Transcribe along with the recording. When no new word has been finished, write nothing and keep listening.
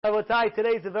Rabotai, today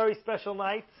is a very special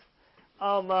night.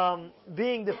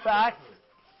 Being the fact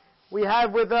we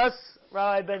have with us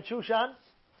Rabbi Ben Shushan.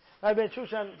 Rabbi Ben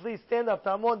Shushan, please stand up.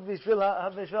 Tamod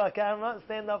Bishvil camera.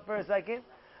 Stand up for a second.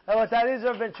 Rabotai, is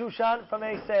Rabbi Ben Shushan from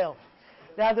A Sale.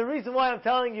 Now, the reason why I'm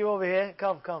telling you over here,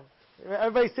 come.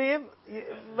 Everybody see him? You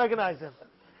recognize him?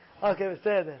 Okay, we'll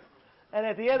say it. And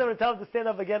at the end, I'm going to tell him to stand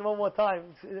up again one more time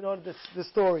in order the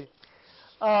story.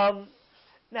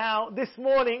 Now, this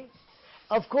morning,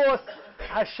 of course,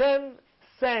 Hashem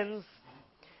sends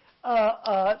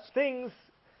things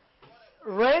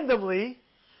randomly,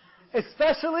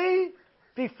 especially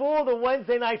before the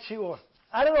Wednesday night shiur.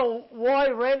 I don't know why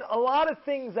a lot of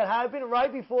things that happen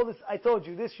right before this. I told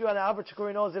you, this shiur, and Albert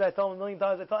Shakuri knows it, I told him a million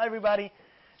times, I tell everybody,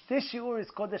 this shiur is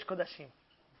Kodesh Kodashim.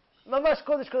 Mamash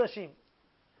Kodesh Kodashim.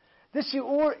 This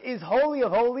shiur is Holy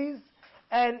of Holies,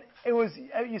 and it was,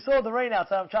 you saw the rain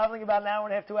outside. I'm traveling about an hour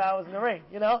and a half, 2 hours in the rain,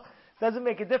 Doesn't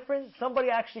make a difference. Somebody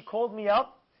actually called me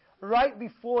up right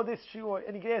before this shiur,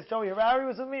 and he asked Joey Harari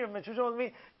was with me, or Menchushan was with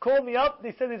me, called me up.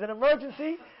 They said there's an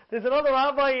emergency. There's another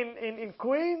rabbi in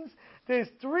Queens. There's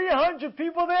 300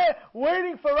 people there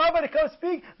waiting for rabbi to come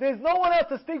speak. There's no one else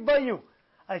to speak but you.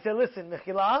 I said, listen,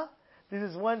 Mechila, this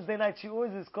is Wednesday night shiur.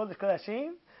 This is Kodesh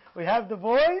Kodashim. We have the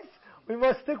boys. We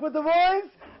must stick with the boys.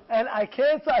 And I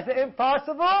can't. I said,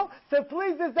 impossible. Said,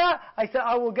 please, there's that. I said,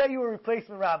 I will get you a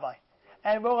replacement rabbi.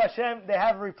 And Baruch Hashem, they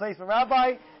have a replacement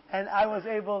rabbi, and I was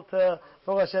able to,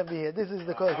 Baruch Hashem, be here. This is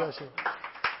the Kodesh Kodashim.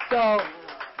 So,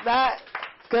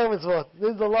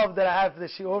 this is the love that I have for the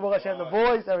shiur, Baruch Hashem, the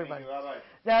boys, everybody.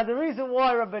 Now, the reason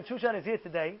why Rabbi Ben Shushan is here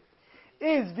today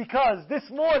is because this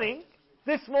morning,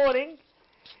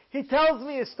 he tells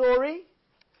me a story,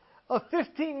 a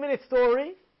 15-minute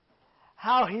story,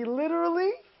 how he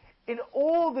literally, in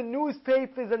all the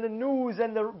newspapers and the news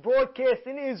and the broadcast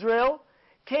in Israel,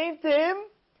 came to him.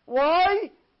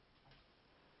 Why?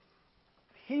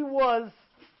 He was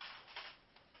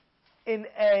in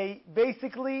a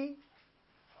basically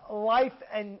life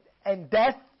and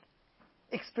death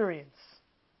experience.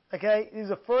 Okay? This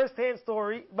is a first-hand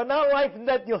story, but not life and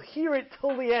death. You'll hear it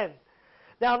till the end.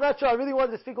 Now, I'm not sure. I really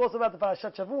wanted to speak also about the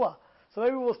Parashat Shavua. So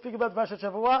maybe we'll speak about the Parashat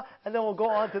Shavua, and then we'll go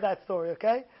on to that story,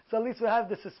 okay? So at least we'll have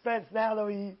the suspense now that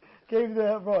we gave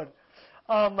the broad.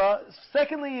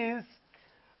 Secondly is,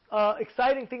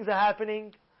 exciting things are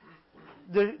happening.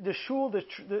 The shul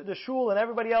and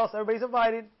everybody's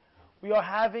invited. We are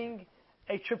having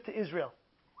a trip to Israel.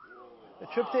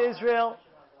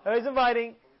 Everybody's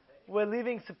inviting. We're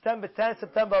leaving September 10th,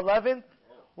 September 11th.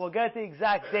 We'll get the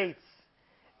exact dates.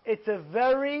 It's a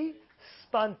very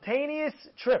spontaneous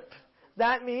trip.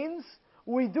 That means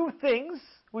we do things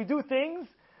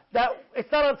that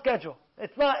it's not on schedule.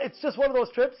 It's just one of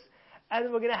those trips.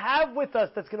 And we're going to have with us,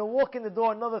 that's going to walk in the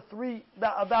door another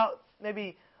about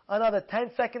maybe another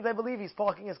 10 seconds, I believe. He's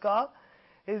parking his car.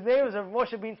 His name is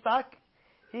Moshe Binstak.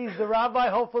 He's the rabbi,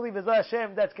 hopefully, B'ezras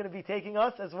Hashem, that's going to be taking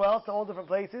us as well to all different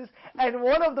places. And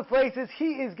one of the places,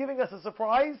 he is giving us a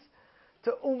surprise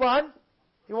to Uman.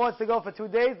 He wants to go for 2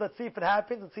 days. Let's see if it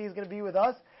happens. Let's see if he's going to be with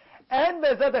us. And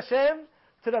B'ezras Hashem,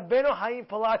 to Rabbeinu Haim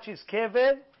Palachi's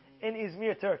kever in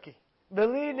Izmir, Turkey.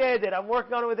 Believe it, I'm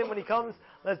working on it with him when he comes.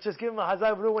 Let's just give him a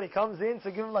Hazai Baruch when he comes in. So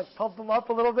give him pump him up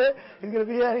a little bit. He's going to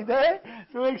be here any day.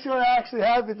 So make sure it actually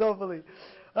happens, hopefully.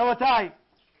 Rabotai,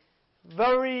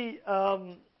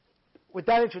 with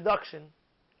that introduction,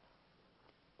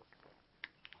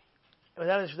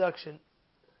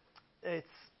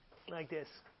 it's like this.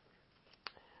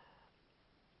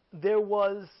 There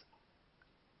was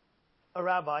a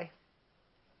rabbi.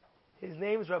 His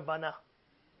name is Rabbana.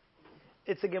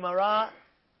 It's a Gemara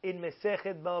in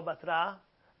Mesechet Baba Batra,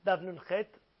 Daf Nun Chet,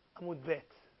 Amud Bet.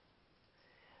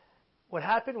 What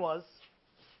happened was,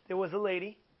 there was a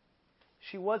lady,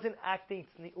 she wasn't acting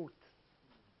tzniut.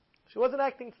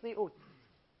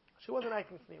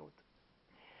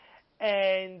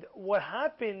 And what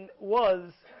happened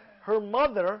was, her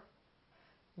mother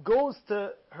goes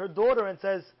to her daughter and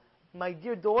says, my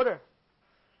dear daughter.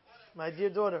 I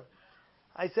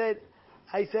said,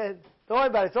 don't worry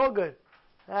about it, it's all good.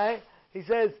 Right? He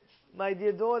says, my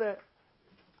dear daughter,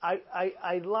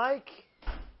 I'd like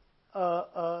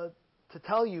to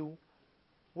tell you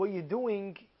what you're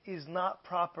doing is not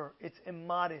proper. It's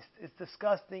immodest. It's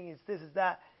disgusting. It's this, it's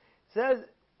that. He says,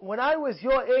 when I was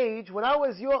your age,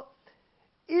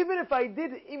 even if I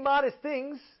did immodest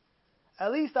things,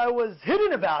 at least I was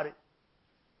hidden about it.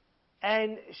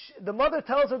 And the mother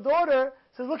tells her daughter,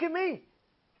 says, look at me.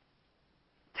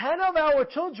 10 of our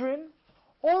children,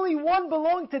 only one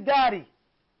belonged to daddy.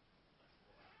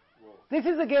 This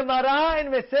is a Gemara in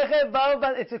Mesechet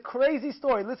Bava. It's a crazy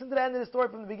story. Listen to the end of the story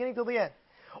from the beginning till the end.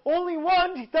 Only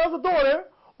one, she tells the daughter,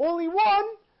 only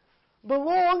one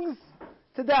belongs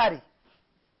to daddy.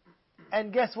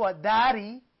 And guess what?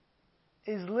 Daddy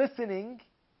is listening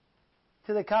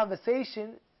to the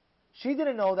conversation. She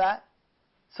didn't know that.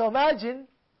 So imagine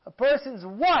a person's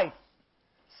wife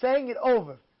saying it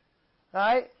over.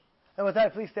 Right? And with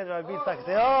that, please stand up and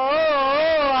say, oh,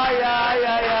 ay, ay,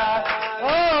 ay, ay. Oh,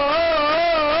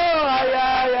 ay,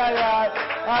 ay, ay, ay.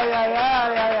 Ay, ay,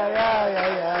 ay, ay, ay, ay,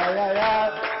 ay, ay, ay, ay.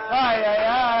 Ay, ay,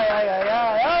 ay, ay, ay,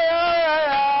 ay, ay,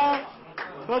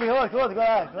 ay. Go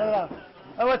ahead.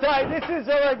 And with that, this is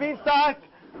Rabbi Beanstalk.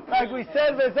 Like we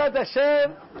said, Bezat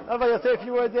Hashem. Rabbi, you'll say a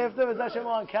few words after. Bezat Hashem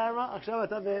on camera. Akshav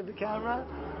the camera.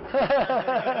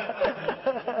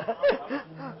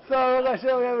 So, Rabbi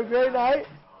Hashem, we have a great night.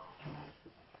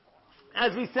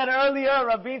 As we said earlier,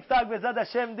 Rabbi Beanstalk, Bezat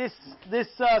Hashem, this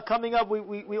coming up,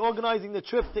 we organizing the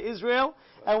trip to Israel.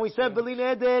 And we said,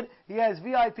 Belina did, he has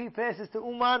VIP passes to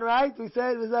Uman, right? We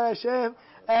said, Bezat Hashem.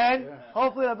 And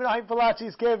hopefully, Rabbi Haim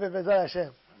Palachi's cave, Bezat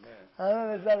Hashem.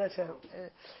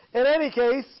 In any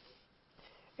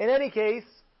case,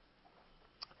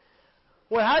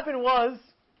 what happened was,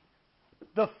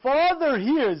 the father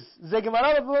hears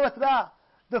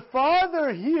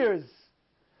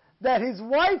that his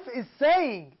wife is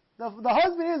saying, the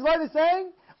husband hears his wife is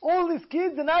saying, all his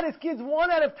kids are not his kids,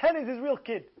 1 out of 10 is his real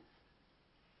kid.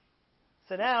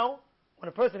 So now, when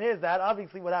a person hears that,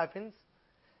 obviously what happens,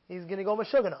 he's going to go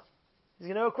mashugana. He's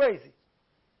going to go crazy.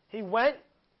 He went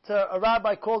to a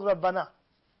rabbi called Rabbana.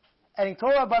 And he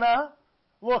told Rabbana,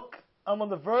 look, I'm on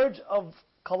the verge of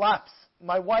collapse.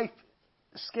 My wife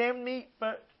scammed me,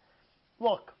 but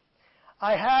look,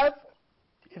 I have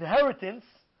inheritance,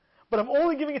 but I'm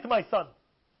only giving it to my son.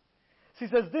 So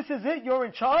he says, this is it, you're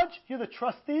in charge, you're the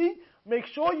trustee, make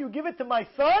sure you give it to my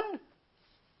son.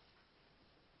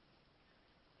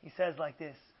 He says like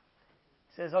this.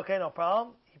 He says, okay, no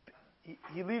problem.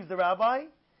 He leaves the rabbi.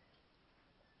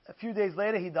 A few days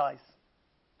later, he dies.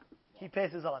 He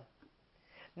passes on.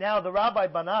 Now the rabbi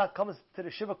Bana comes to the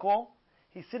shiva call.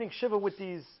 He's sitting shiva with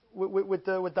the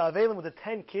avelim, with the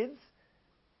 10 kids,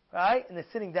 right? And they're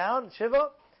sitting down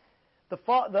shiva. The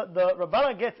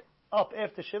Rabbana gets up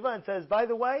after shiva and says, by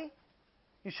the way,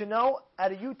 you should know,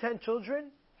 out of you 10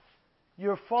 children,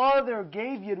 your father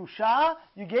gave Yerusha,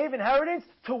 you gave inheritance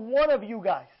to one of you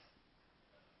guys.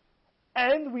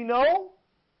 And we know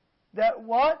that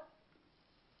what?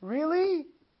 Really?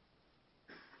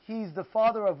 He's the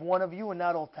father of one of you and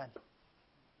not all 10.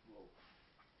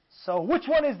 So which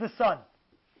one is the son?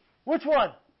 Which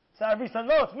one? So every son,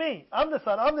 no, it's me. I'm the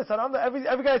son.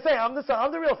 Every guy saying, I'm the son.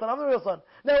 I'm the real son.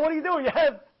 Now what are you doing? You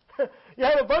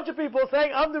have a bunch of people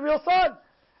saying, I'm the real son.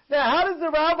 Now how is the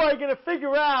rabbi going to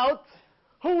figure out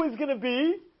who is going to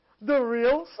be the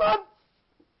real son?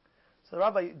 So the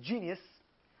rabbi, genius,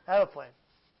 I have a plan.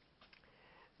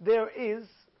 There is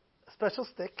a special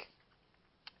stick.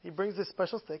 He brings this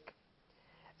special stick.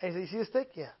 And he says, you see the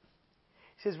stick? Yeah.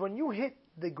 He says, when you hit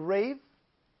the grave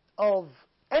of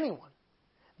anyone,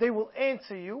 they will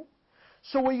answer you.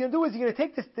 So what you're going to do is you're going to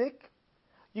take the stick,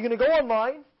 you're going to go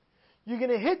online, you're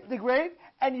going to hit the grave,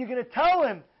 and you're going to tell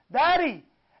him, Daddy,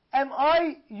 am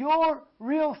I your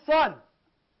real son?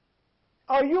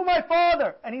 Are you my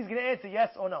father? And he's going to answer yes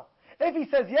or no. If he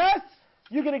says yes,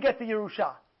 you're going to get the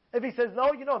Yerusha. If he says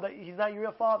no, you know that he's not your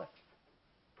real father.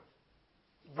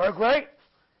 Very great.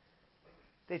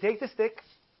 They take the stick,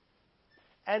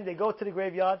 and they go to the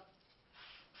graveyard.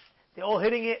 They're all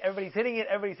hitting it. Everybody's hitting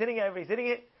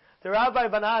it. The Rabbi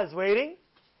Bana is waiting.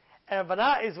 And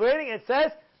Bana is waiting and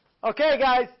says, okay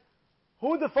guys,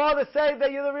 who did the father say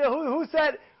that you're the real,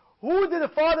 who did the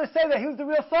father say that he was the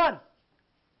real son?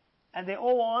 And they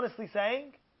all were honestly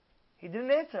saying, he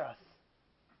didn't answer us.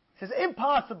 He says,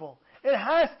 impossible. It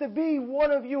has to be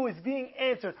one of you is being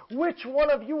answered. Which one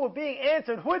of you are being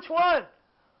answered? Which one?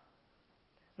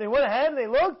 They went ahead and they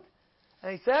looked,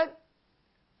 and he said,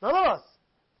 none of us.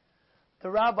 The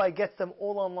rabbi gets them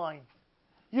all online.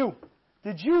 You,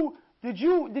 did your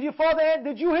father,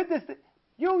 did you hit this?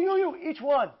 You, each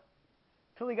one.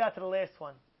 Till he got to the last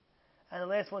one. And the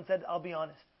last one said, I'll be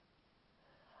honest.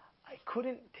 I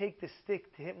couldn't take the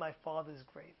stick to hit my father's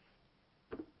grave.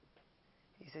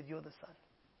 He said, you're the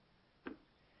son.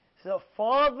 So a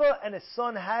father and a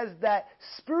son has that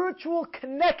spiritual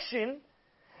connection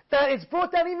that is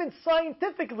brought down even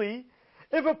scientifically.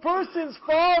 If a person's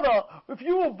father, if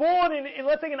you were born in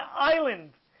let's say an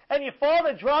island, and your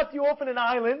father dropped you off in an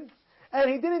island, and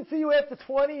he didn't see you after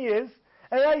 20 years,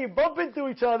 and now you bump into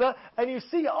each other, and you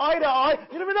see eye to eye,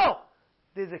 you never know.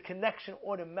 There's a connection,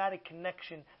 automatic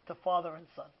connection to father and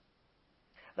son.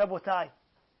 Rabotai,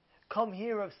 come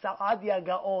hear of Saadia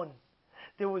Gaon.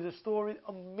 there was a story,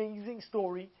 amazing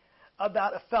story,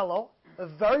 about a fellow, a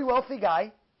very wealthy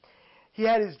guy. He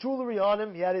had his jewelry on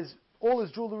him. He had all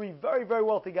his jewelry, very, very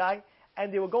wealthy guy.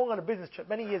 And they were going on a business trip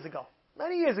many years ago,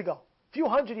 a few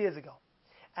hundred years ago.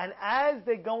 And as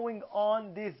they're going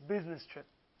on this business trip,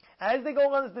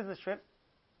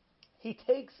 he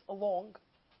takes along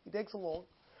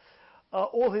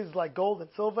all his like gold and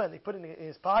silver, and they put it in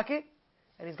his pocket,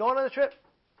 and he's going on the trip.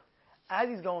 As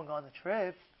he's going on the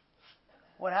trip,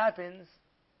 what happens?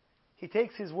 He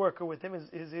takes his worker with him,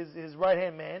 his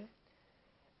right-hand man,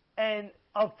 and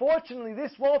unfortunately,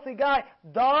 this wealthy guy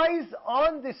dies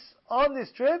on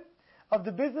this trip, of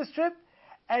the business trip,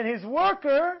 and his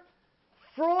worker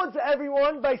frauds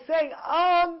everyone by saying,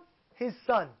 I'm his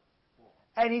son.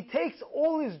 And he takes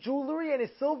all his jewelry and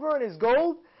his silver and his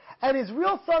gold, and his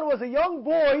real son was a young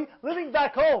boy living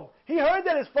back home. He heard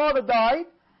that his father died,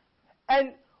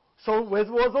 and so where's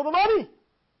all the money?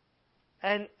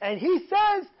 And he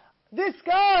says, this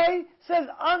guy says,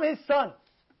 I'm his son.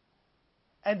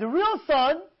 And the real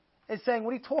son is saying,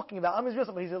 what are you talking about? I'm his real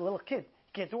son, but he's a little kid.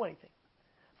 He can't do anything.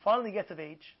 Finally gets of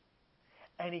age,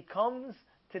 and he comes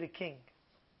to the king.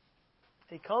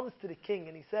 He comes to the king,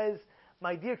 and he says,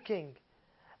 my dear king,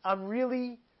 I'm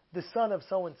really the son of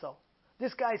so-and-so.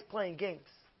 This guy's playing games.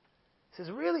 He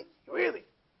says, really? Really?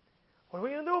 What are we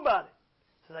going to do about it?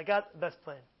 He says, I got the best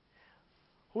plan.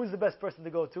 Who is the best person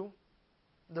to go to?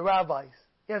 The rabbis.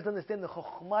 You have to understand the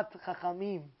chokhmat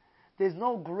chachamim. There's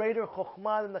no greater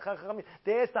chokhmah than the chachamim.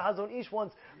 They asked the Hazon Ish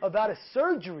once about a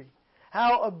surgery.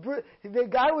 How the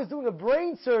guy was doing a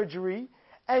brain surgery,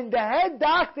 and the head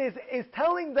doctor is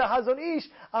telling the Hazon Ish,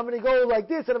 I'm going to go like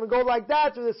this, and I'm going to go like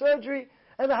that through the surgery.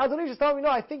 And the Hazon Ish is telling me, no,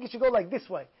 I think you should go like this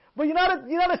way. But you're not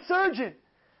a surgeon.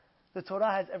 The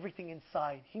Torah has everything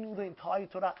inside. He knew the entire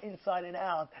Torah inside and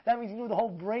out. That means he knew the whole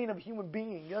brain of a human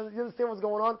being. You understand what's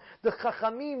going on? The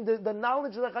Chachamim, the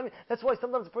knowledge of the Chachamim. That's why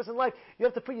sometimes a person in life, you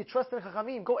have to put your trust in the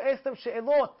Chachamim. Go ask them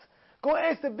She'elot. Go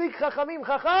ask the big Chachamim.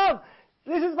 Chacham,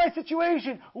 this is my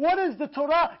situation. What is the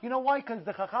Torah? You know why? Because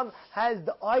the Chacham has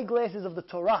the eyeglasses of the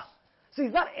Torah. So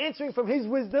he's not answering from his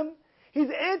wisdom. He's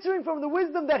answering from the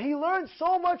wisdom that he learned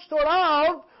so much Torah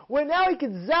of, where now he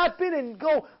can zap in and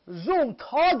go, zoom,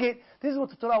 target. This is what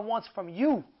the Torah wants from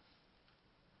you.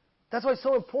 That's why it's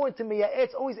so important to me. I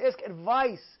always ask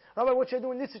advice. Rabbi, what should I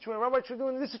do in this situation? Rabbi, what should I do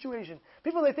in this situation?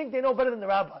 People, they think they know better than the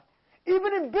rabbi.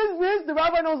 Even in business, the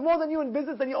rabbi knows more than you in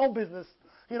business than your own business.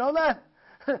 You know that?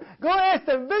 Go ask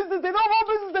them. Business, they know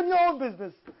more business than your own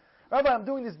business. Rabbi, I'm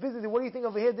doing this business. What do you think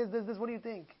over here? This. What do you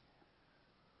think?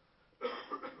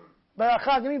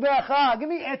 Beracha, give me beracha, give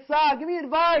me etzah, give me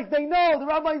advice. They know, the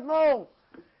rabbis know.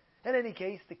 In any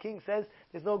case, the king says,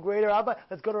 there's no greater rabbi,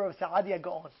 let's go to Rav Saadia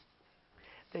Gaon.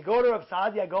 They go to Rav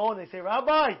Saadia Gaon, they say,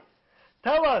 Rabbi,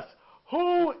 tell us,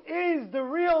 who is the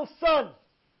real son?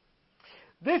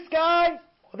 This guy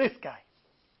or this guy?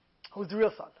 Who's the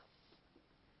real son?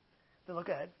 They look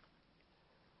ahead.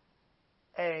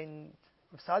 And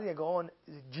Rav Saadia Gaon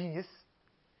is a genius.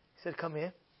 He said, come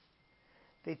here.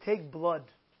 They take blood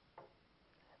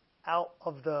out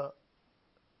of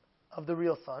the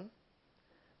real son.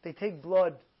 They take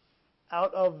blood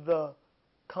out of the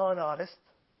con artist,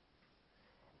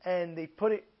 and they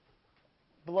put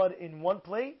blood in one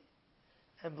plate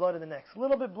and blood in the next. A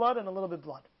little bit blood and a little bit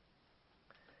blood.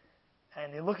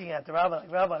 And they're looking at the rabbi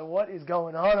like, Rabbi, what is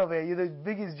going on over here? You're the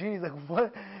biggest genius. Like,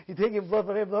 what? You're taking blood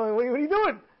from him. What are you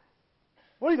doing?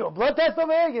 What are you doing? Blood test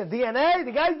over here? You get DNA?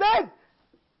 The guy's dead.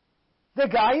 The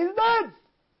guy is dead.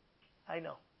 I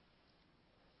know.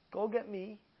 Go get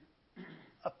me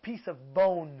a piece of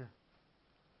bone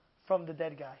from the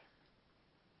dead guy.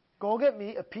 Go get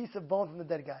me a piece of bone from the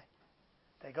dead guy.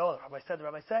 They go, the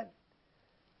rabbi said.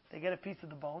 They get a piece of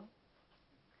the bone,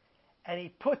 and he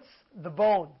puts the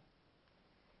bone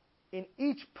in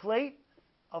each plate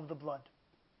of the blood.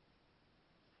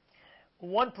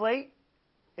 One plate,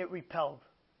 it repelled.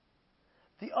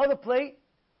 The other plate,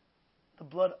 the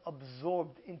blood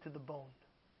absorbed into the bone.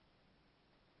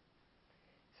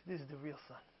 So this is the real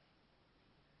son.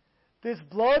 This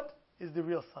blood is the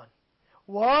real son.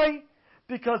 Why?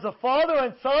 Because the father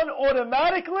and son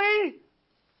automatically,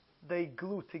 they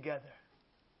glue together.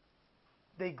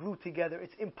 They glue together.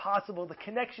 It's impossible. The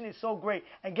connection is so great.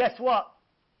 And guess what?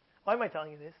 Why am I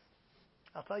telling you this?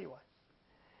 I'll tell you why.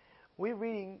 We're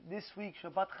reading this week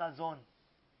Shabbat Chazon.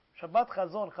 Shabbat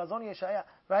Chazon. Chazon Yeshaya.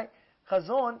 Right?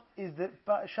 Chazon is the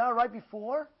Shah right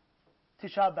before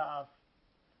Tisha B'Av.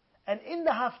 And in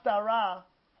the Haftarah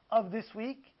of this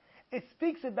week, it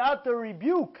speaks about the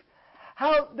rebuke.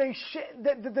 How the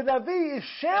Navi is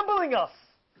shambling us.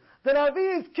 The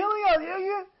Navi is killing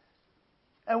us.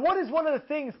 And what is one of the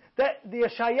things that the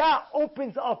Yeshaya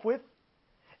opens up with?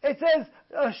 It says,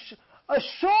 a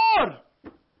shor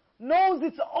knows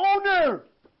its owner.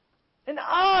 An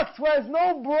ox who has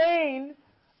no brain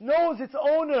knows its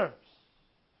owner.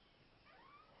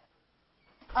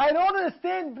 I don't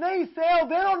understand Bnei Yisrael,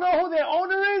 they don't know who their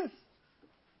owner is.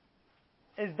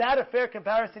 Is that a fair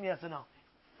comparison, yes or no?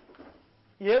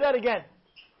 You hear that again?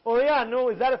 Oh yeah, no,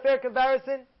 is that a fair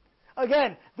comparison?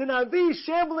 Again, the Navi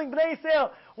shambling Bnei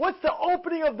Yisrael. What's the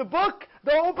opening of the book?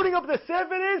 The opening of the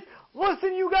Sefer is,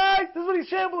 listen you guys, this is what he's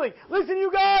shambling. Listen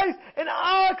you guys, an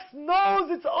ox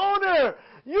knows its owner.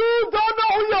 You don't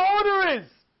know who your owner is.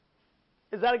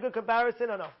 Is that a good comparison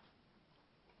or no?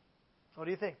 What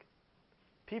do you think?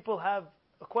 People have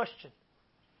a question.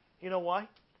 You know why?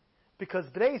 Because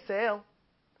Bnei Yisrael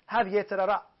have Yetzer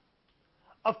Hara.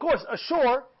 Of course, a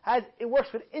shor it works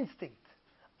with instinct.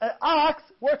 An ox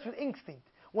works with instinct.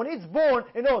 When it's born,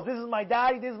 it knows, this is my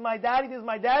daddy, this is my daddy, this is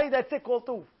my daddy, that's it, kol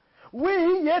tuv. We,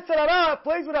 Yetzer Hara,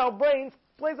 plays with our brains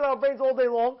all day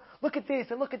long. Look at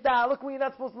this and look at that, look what you're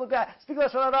not supposed to look at. Speak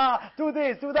Lashon Hara, do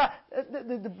this, do that.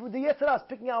 The Yetzer Hara is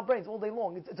picking our brains all day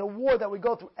long. It's a war that we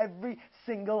go through every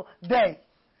single day.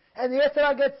 And the Yetzer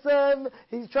Hara gets,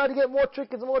 he's trying to get more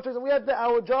tricks and more tricks, and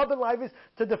our job in life is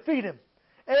to defeat him.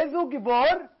 Ezu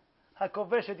Gibor,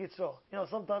 HaKovesh et Yitzro. You know,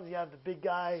 sometimes you have the big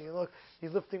guy, you look,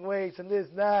 he's lifting weights and this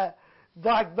and that,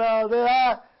 black belt,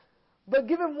 but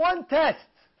give him one test.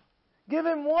 Give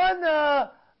him one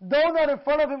donut in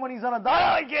front of him when he's on a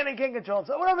diet. He can't control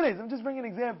himself. Whatever it is, I'm just bringing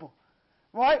an example.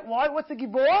 Right? Why? What's the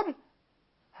Gibor?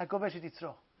 HaKovesh et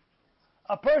Yitzro.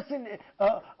 A person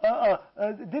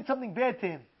did something bad to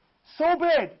him. So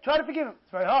bad. Try to forgive him.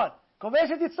 It's very hard.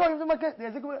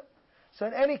 So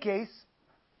in any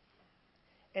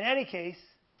case,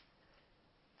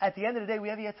 at the end of the day, we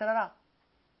have Yetzer Hara.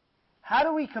 How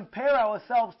do we compare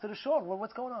ourselves to the shor? Well,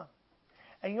 what's going on?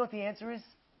 And you know what the answer is?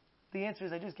 The answer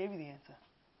is, I just gave you the answer.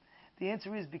 The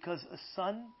answer is because a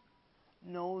son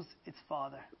knows its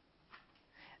father.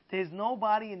 There's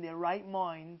nobody in their right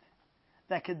mind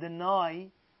that could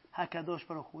deny HaKadosh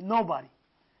Baruch Hu. Nobody.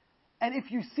 And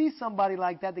if you see somebody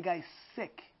like that, the guy's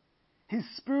sick. He's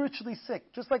spiritually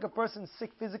sick. Just like a person's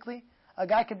sick physically. A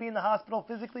guy could be in the hospital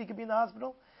physically, he could be in the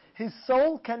hospital. His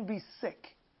soul can be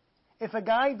sick. If a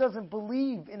guy doesn't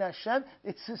believe in Hashem,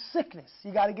 it's his sickness.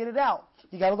 You got to get it out.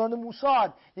 You got to learn the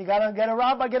Musad. You got to get a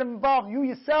rabbi, get him involved. You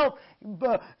yourself,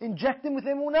 inject him with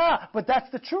emunah. But that's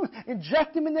the truth.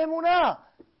 Inject him in emunah.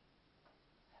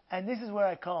 And this is where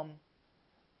I come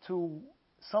to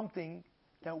something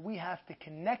that we have to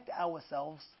connect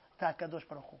ourselves to HaKadosh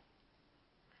Baruch Hu.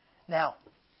 Now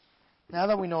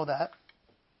that we know that,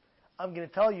 I'm going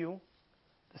to tell you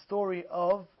the story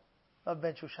of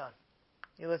Ben Shushan.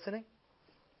 You listening?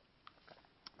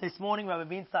 This morning, Rabbi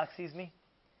Beanstalk sees me,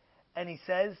 and he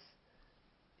says,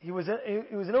 he was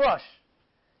in a rush.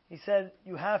 He said,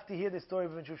 you have to hear the story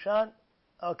of Ben Shushan.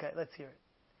 Okay, let's hear it.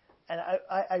 And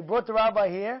I brought the rabbi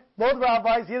here. Both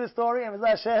rabbis hear the story, and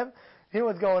Mizah Hashem, hear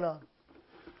what's going on.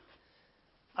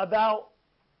 About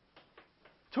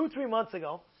 2-3 months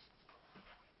ago,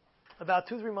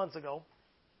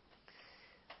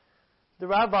 the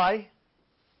rabbi,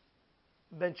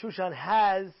 Ben Shushan,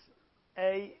 has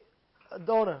a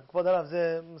donor.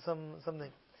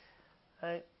 Something.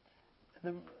 Right?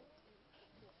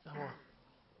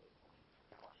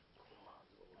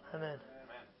 Amen.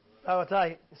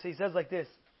 So he says like this.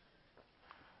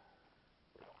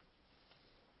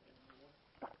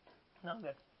 No,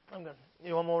 I'm good.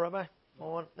 You want more, Rabbi?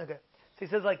 More? Okay. So he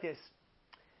says like this.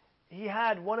 He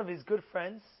had one of his good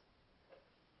friends.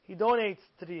 He donates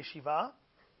to the yeshiva.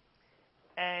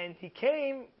 And he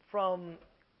came from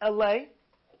LA.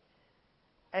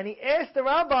 And he asked the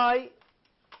rabbi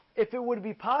if it would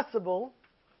be possible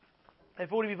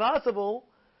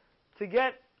to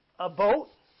get a boat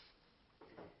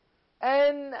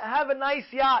and have a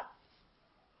nice yacht.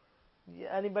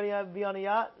 Anybody be on a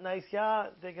yacht? Nice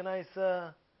yacht? Take a nice,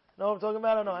 know what I'm talking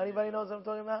about or no? Anybody knows what I'm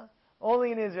talking about?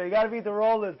 Only in Israel. You gotta beat the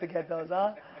rollers to get those,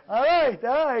 huh? Alright,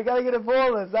 you gotta get a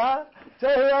ballers, huh?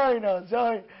 Joey already knows,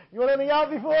 Joey. You went on a yacht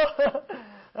before?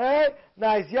 Alright?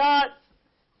 Nice yacht.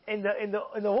 In the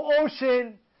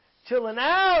ocean, chilling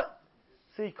out.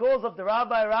 So he calls up the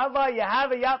rabbi, Rabbi, you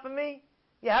have a yacht for me?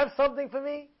 You have something for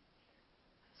me?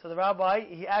 So the rabbi,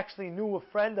 he actually knew a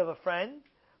friend of a friend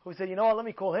who said, you know what, let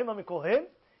me call him.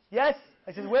 Yes.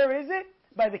 I said, where is it?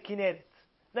 By the Kinneret,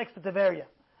 next to Tveria.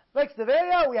 Next to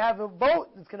Tveria, we have a boat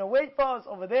that's going to wait for us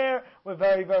over there. We're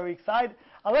very, very excited.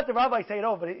 I'll let the rabbi say it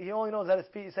over, but he only knows how to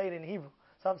say it in Hebrew.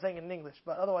 So I'm saying it in English,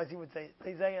 but otherwise he would say it.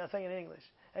 I'm saying it in English.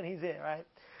 And he's here, right?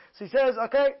 So he says,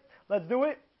 okay, let's do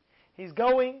it. He's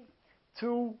going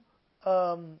to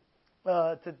the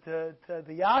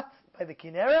yacht by the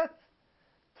Kinneret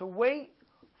to wait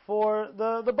for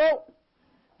the boat.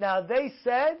 Now they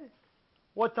said,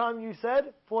 what time you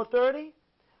said? 4:30?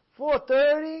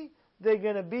 4:30, they're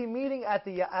going to be meeting at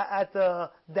the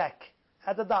deck,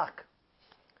 at the dock,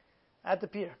 at the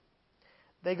pier.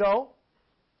 They go,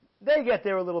 they get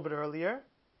there a little bit earlier,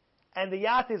 and the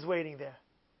yacht is waiting there.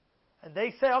 And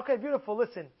they say, okay, beautiful,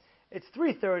 listen, it's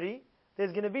 3:30,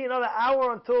 there's going to be another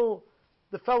hour until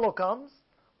the fellow comes.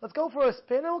 Let's go for a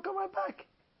spin and we'll come right back.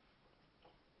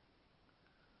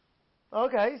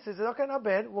 Okay, he says, okay, not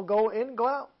bad. We'll go in, go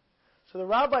out. So the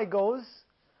rabbi goes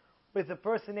with a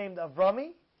person named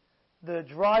Avrami, the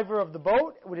driver of the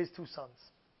boat, with his two sons.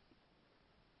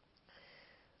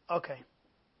 Okay.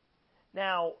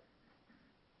 Now,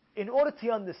 in order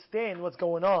to understand what's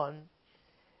going on,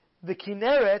 the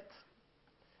Kinneret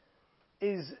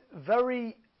is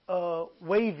very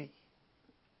wavy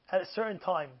at certain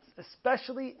times,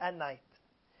 especially at night.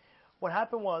 What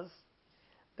happened was,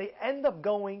 they end up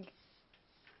going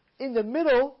in the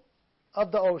middle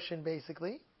of the ocean,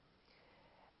 basically,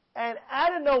 and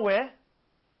out of nowhere,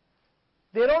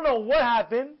 they don't know what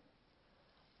happened,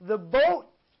 the boat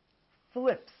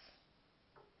flips.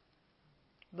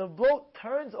 The boat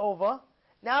turns over.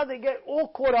 Now they get all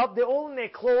caught up. They're all in their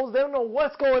clothes. They don't know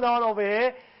what's going on over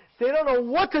here. They don't know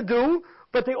what to do,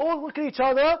 but they all look at each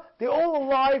other. They're all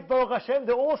alive, Baruch Hashem.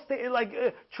 They're all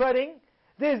treading.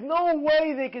 There's no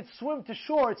way they could swim to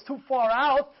shore. It's too far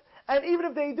out. And even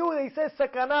if they do, they say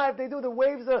sakana. If they do, the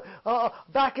waves are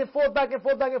back and forth, back and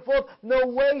forth, back and forth. No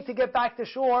way to get back to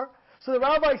shore. So the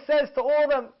rabbi says to all of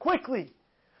them, quickly,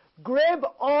 grab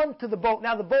onto the boat.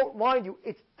 Now the boat, mind you,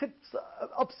 it's tipped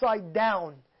upside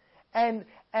down. And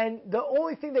the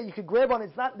only thing that you could grab on,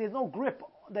 there's no grip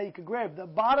that you could grab. The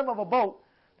bottom of a boat,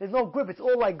 there's no grip. It's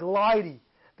all like glidey.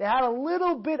 They had a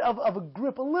little bit of a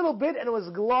grip, a little bit, and it was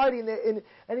gliding.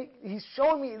 And he's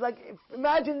showing me, like,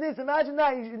 imagine this, imagine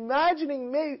that. He's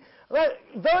imagining me,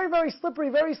 very, very slippery,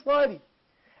 very slidey.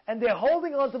 And they're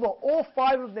holding onto the boat. All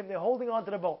five of them, they're holding onto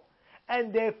the boat.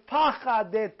 And they're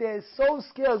pachad, they're so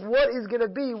scared. What is going to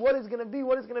be? What is going to be?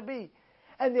 What is going to be?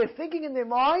 And they're thinking in their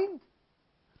mind,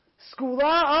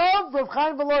 Skula of Rav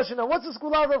Chaim Voloshin. What's the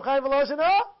Skula of Rav Chaim Voloshin?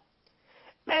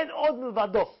 En od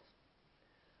milvado.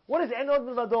 What does en od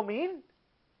milvado mean?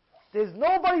 There's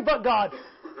nobody but God.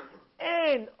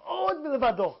 En od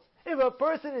milvado. If a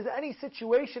person is in any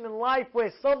situation in life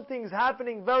where something's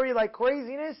happening very like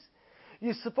craziness,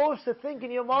 you're supposed to think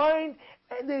in your mind,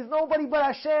 and there's nobody but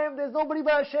Hashem, there's nobody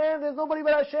but Hashem, there's nobody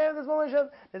but Hashem, there's nobody but Hashem.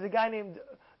 There's a guy named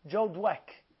Joe Dweck,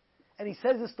 and he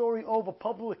says the story over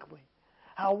publicly.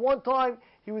 How one time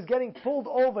he was getting pulled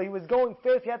over, he was going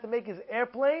fast, he had to make his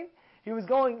airplane, he was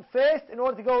going fast in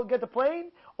order to go get the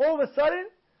plane. All of a sudden,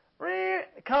 the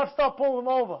cops stopped pulling him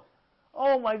over.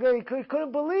 Oh my God, he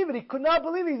couldn't believe it, he could not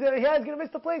believe it. He said, he's going to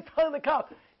miss the plane, telling the cop.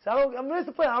 He said, I'm going to miss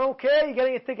the plane, I don't care, you're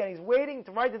getting a ticket. And he's waiting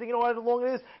to write the ticket, however long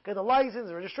it is, get the license,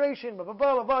 the registration, blah, blah,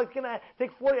 blah, blah, blah. It's going to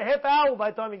take a half hour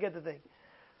by the time you get the thing.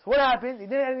 So what happens? He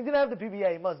didn't have the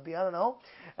PBA, it must be, I don't know.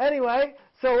 Anyway,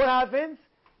 so what happens?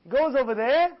 He goes over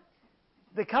there,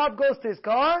 the cop goes to his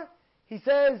car, he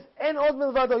says, En od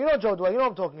milvado. You know Joe Dweck, you know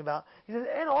what I'm talking about. He says,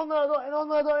 En od milvado, En od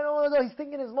milvado, En od milvado. He's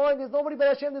thinking in his mind, there's nobody but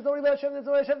Hashem, there's nobody but Hashem, there's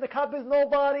nobody but Hashem. The cop is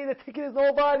nobody, the ticket is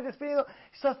nobody, the speeding.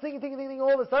 He starts thinking,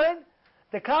 all of a sudden,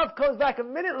 the cop comes back a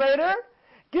minute later,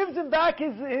 gives him back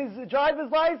his driver's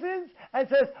license, and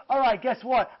says, alright, guess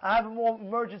what? I have a more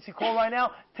emergency call right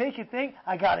now. Take your thing,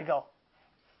 I gotta go.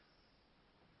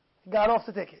 He got off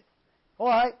the ticket.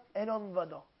 Alright, En od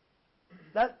milvado.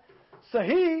 So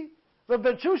Rabbi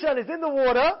Ben Shushan is in the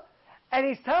water, and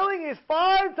he's telling his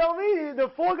five Talmidim, the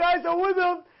four guys that are with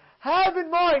him, have in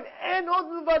mind, En od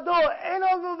milvado, En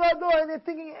od milvado, and they're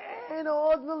thinking, En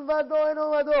od milvado, En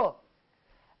od milvado.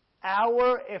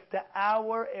 Hour after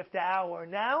hour after hour.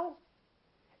 Now,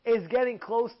 it's getting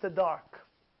close to dark.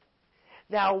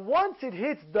 Now, once it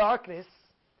hits darkness,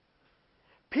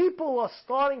 people are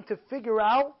starting to figure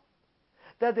out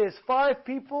that there's five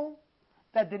people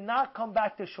that did not come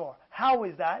back to shore. How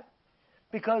is that?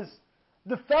 Because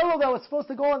the fellow that was supposed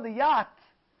to go on the yacht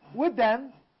with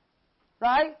them,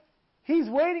 right? He's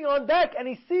waiting on deck and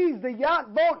he sees the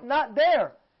yacht boat not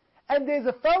there. And there's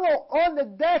a fellow on the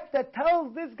deck that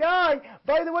tells this guy,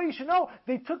 by the way, you should know,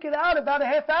 they took it out about a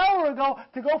half hour ago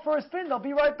to go for a spin. They'll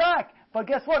be right back. But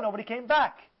guess what? Nobody came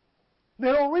back.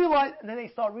 They don't realize, and then they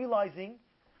start realizing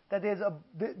that there's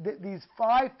these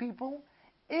five people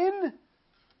in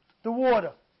the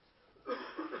water.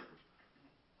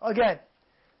 Again,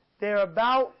 they're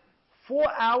about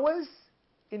 4 hours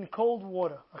in cold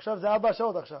water.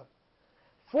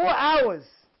 4 hours.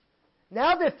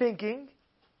 Now they're thinking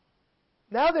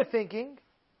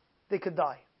they could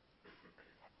die.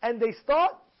 And they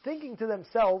start thinking to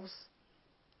themselves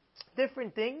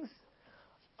different things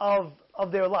of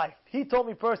their life. He told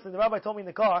me personally, the rabbi told me in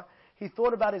the car, he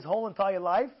thought about his whole entire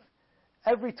life,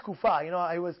 every tkufa.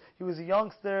 He was a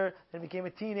youngster, then became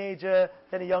a teenager,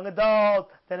 then a young adult,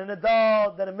 then an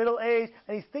adult, then a middle age,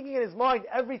 and he's thinking in his mind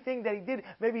everything that he did.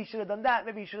 Maybe he should have done that.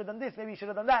 Maybe he should have done this. Maybe he should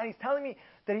have done that. And he's telling me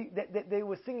that they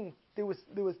were singing. They was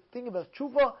thinking about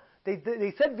tshuva. They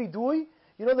said vidui.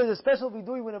 There's a special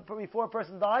vidui before a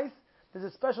person dies. There's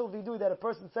a special vidui that a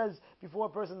person says before a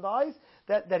person dies.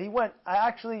 That he went.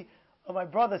 My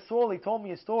brother Saul, he told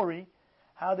me a story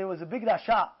how there was a big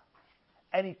rasha.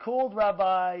 And he called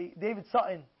Rabbi David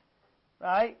Sutton,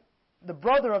 right? The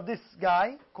brother of this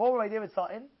guy, called Rabbi David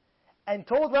Sutton, and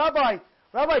told Rabbi,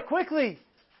 quickly,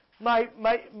 my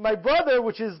brother,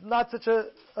 which is not such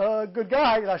a good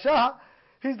guy, Rasha,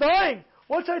 he's dying.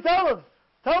 What should I tell him?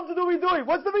 Tell him to do vidui.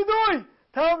 What's the vidui?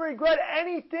 Tell him to regret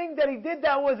anything that he did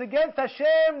that was against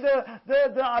Hashem,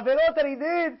 the averot that he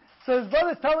did. So his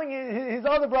brother's telling his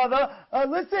other brother,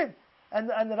 listen. And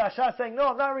the Rasha saying, no,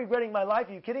 I'm not regretting my life.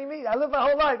 Are you kidding me? I lived my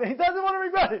whole life. And he doesn't want to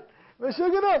regret it.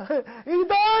 He's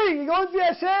dying. He's going to see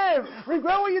Hashem.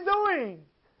 Regret what you're doing.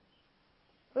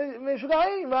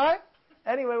 Right?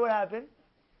 Anyway, what happened?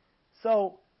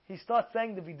 So, he starts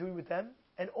saying the vidui with them.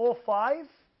 And all 5,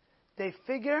 they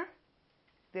figure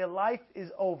their life is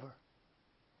over.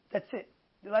 That's it.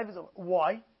 Their life is over.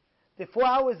 Why? They're 4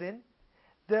 hours in.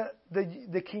 The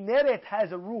Kinneret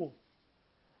has a rule.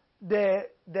 That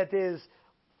there's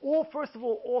first of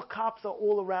all cops are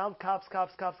all around. Cops,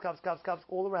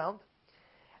 all around.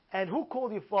 And who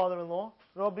called your father-in-law?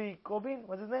 Rabbi Kobin?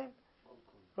 What's his name?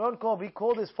 Ron Colby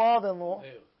called his father-in-law.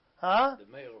 Mayor. Huh? The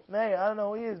mayor. Mayor. I don't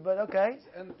know who he is, but okay.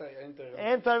 He's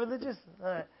Anti-religious?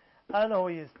 Alright. I don't know who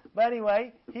he is. But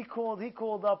anyway, he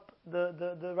called up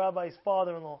the rabbi's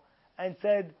father-in-law and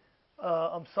said,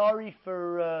 I'm sorry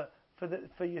for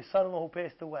your son-in-law who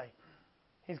passed away.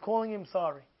 He's calling him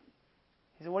sorry.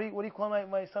 He said, what do you call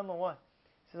my son-in-law? What?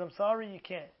 He says, I'm sorry, you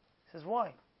can't. He says,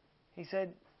 why? He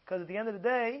said, because at the end of the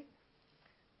day,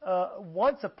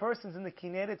 once a person's in the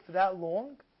Kinneret for that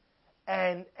long,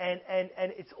 and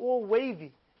it's all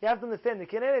wavy. You have to understand, the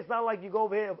Kinneret is not like you go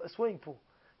over here, a swimming pool.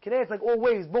 Kinneret is like all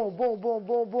waves, boom, boom, boom,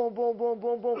 boom, boom, boom, boom,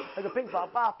 boom, boom, like a ping pong,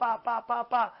 pa, pa, pa, pa,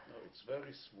 pa. No, it's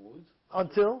very smooth.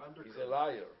 Until? He's a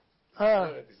liar.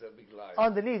 He's a big liar.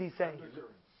 Underneath, he's saying.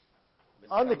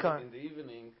 Undercurrent. In the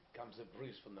evening comes a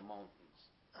breeze from the mountains.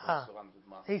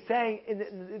 He's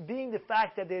saying, being the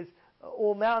fact that there's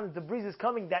all mountains, the breeze is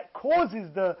coming, that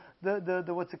causes the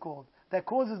what's it called? That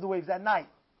causes the waves at night.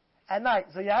 At night.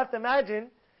 So you have to imagine,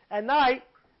 at night,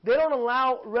 they don't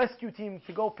allow rescue teams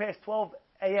to go past 12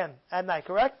 a.m. at night,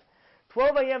 correct?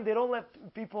 12 a.m. they don't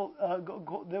let people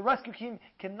go. The rescue team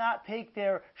cannot take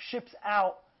their ships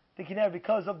out the Kinneret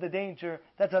because of the danger.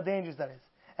 That's how dangerous that is.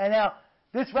 And now,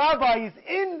 this rabbi is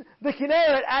in the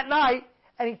Kinneret at night,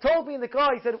 and he told me in the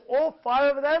car, he said, all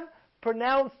 5 of them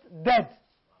pronounced dead.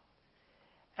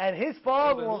 And his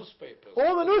father, all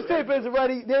the newspapers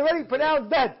they're already pronounced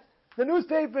dead. The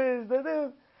newspapers,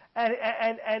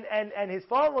 and his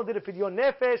father did a pidyon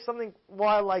nefesh, something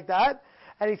wild like that.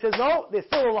 And he says, no, they're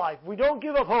still alive. We don't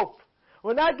give up hope.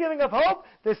 We're not giving up hope.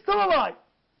 They're still alive.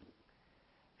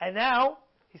 And now,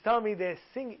 he's telling me they're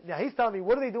singing. Now he's telling me,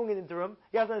 what are they doing in the interim?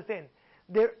 You have to understand.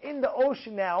 They're in the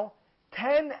ocean now,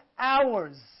 10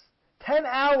 hours. 10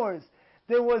 hours.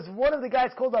 There was one of the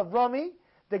guys called Avrami.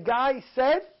 The guy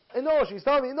said, in the ocean, he's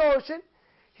telling me, in the ocean,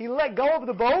 he let go of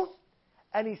the boat,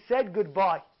 and he said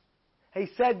goodbye. He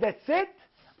said, that's it,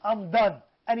 I'm done.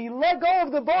 And he let go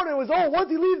of the boat, and it was, once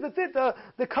he leaves, that's it,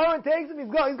 the current takes him, he's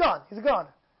gone.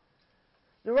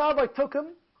 The rabbi took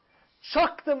him,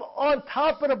 chucked him on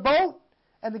top of the boat,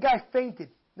 and the guy fainted.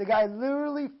 The guy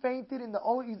literally fainted in the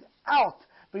ocean. He's out.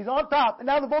 But he's on top. And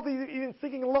now the boat is even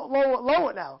sinking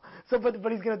lower now. So, but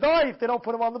he's going to die if they don't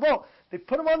put him on the boat. They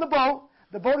put him on the boat.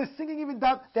 The boat is sinking even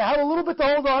down. They have a little bit to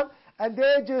hold on. And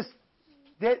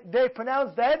they're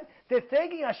pronounced dead. They're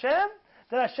thanking Hashem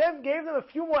that Hashem gave them a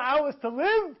few more hours to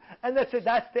live. And that's it.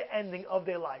 That's the ending of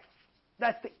their life.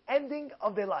 That's the ending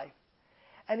of their life.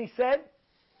 And he said,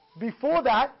 before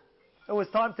that, it was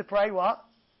time to pray what?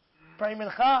 Pray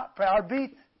mincha, pray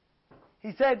arbit.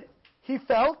 He said he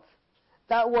felt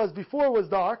that was, before it was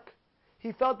dark,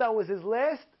 he felt that was his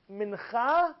last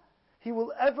mincha he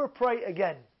will ever pray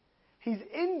again. He's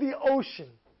in the ocean,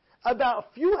 about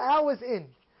a few hours in,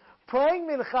 praying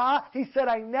mincha. He said,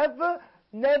 I never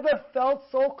felt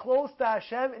so close to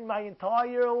Hashem in my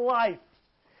entire life.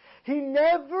 He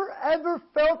never ever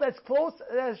felt as close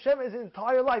as Hashem his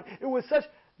entire life. It was such.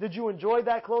 Did you enjoy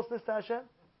that closeness to Hashem?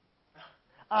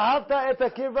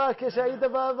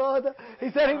 He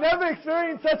said he never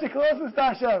experienced such a closeness to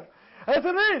Hashem. That's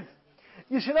what it is.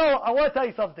 You should know, I want to tell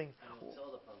you something.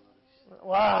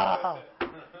 Wow.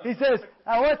 He says,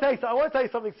 I want to tell you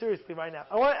something seriously right now.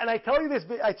 I tell you this,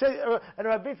 and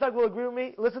Rabbi Yitzchak will agree with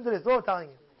me. Listen to this, what I'm telling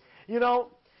you. You know,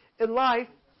 in life,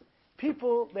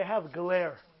 people, they have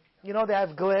glare. You know, they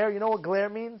have glare. You know what glare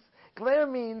means? Glare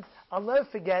means, I'll never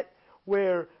forget,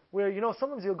 where, you know,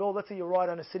 sometimes you'll go, let's say you ride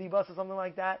on a city bus or something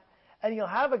like that, and you'll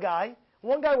have a guy,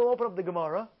 one guy will open up the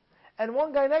Gemara, and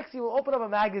one guy next to you will open up a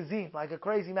magazine, like a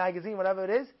crazy magazine, whatever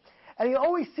it is, and you'll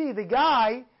always see the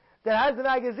guy that has the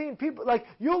magazine, people, like,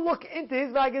 you'll look into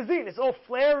his magazine, it's all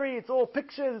flary, it's all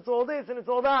pictures, it's all this, and it's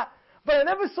all that, but I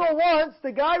never saw once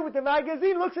the guy with the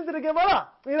magazine looks into the Gemara.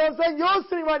 You know what I'm saying? You're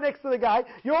sitting right next to the guy,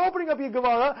 you're opening up your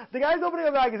Gemara, the guy's opening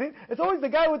up a magazine, it's always the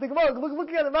guy with the Gemara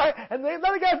looking at the magazine, and the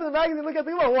other guy from the magazine looking at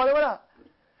the Gemara. Why not?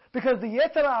 Because the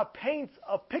Yetzer Hara paints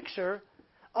a picture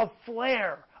of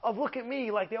flair, of look at me,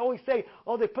 like they always say,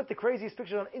 oh, they put the craziest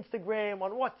pictures on Instagram,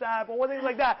 on WhatsApp, or things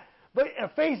like that, but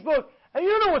Facebook, and you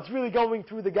don't know what's really going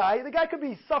through the guy. The guy could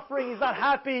be suffering, he's not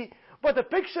happy, but the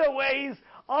picture weighs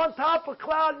on top of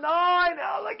cloud 9.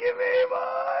 Oh, look at me,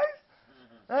 boys.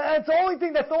 And it's the only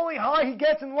thing, that's the only high he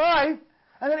gets in life.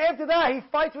 And then after that, he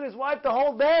fights with his wife the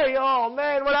whole day. Oh,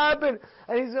 man, what happened?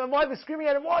 And his wife is screaming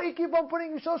at him, why you keep on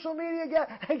putting your social media again?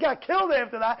 He got killed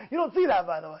after that. You don't see that,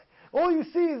 by the way. All you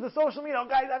see is the social media. Oh,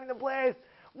 guys having the blast.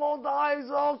 Maldives,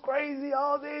 all crazy,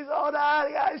 all this, all that.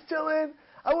 The guy's chilling.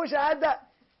 I wish I had that.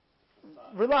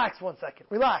 Relax 1 second.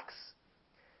 Relax.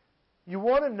 You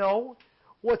want to know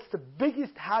what's the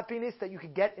biggest happiness that you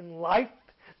could get in life?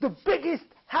 The biggest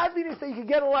happiness that you could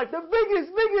get in life. The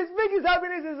biggest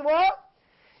happiness is what?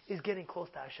 Is getting close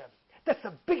to Hashem. That's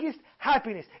the biggest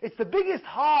happiness. It's the biggest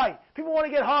high. People want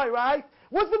to get high, right?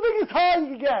 What's the biggest high you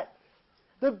can get?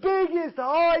 The biggest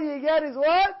high you get is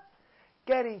what?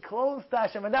 Getting close to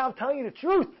Hashem. And now I'm telling you the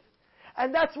truth.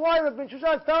 And that's why Rabbi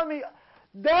Shushan is telling me,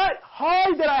 that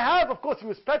high that I have, of course, he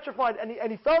was petrified and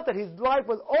he felt that his life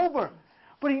was over.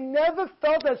 But he never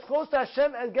felt as close to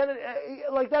Hashem as getting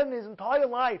like that in his entire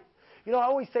life. You know, I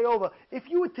always say if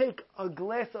you would take a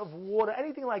glass of water,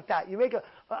 anything like that, you make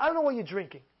I don't know what you're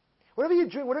drinking. Whatever you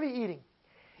drink, whatever you're eating.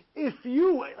 If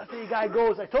you, let's say a guy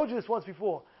goes, I told you this once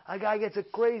before, a guy gets a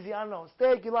crazy, I don't know,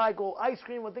 steak you like, or ice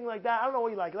cream, or things like that. I don't know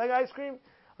what you like. You like ice cream?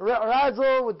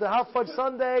 Razzle with the hot fudge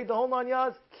sundae, the whole 9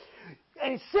 yards.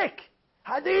 And he's sick.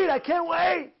 Hadid, I can't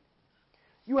wait.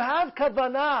 You have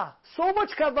kavanah, so much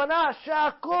kavanah,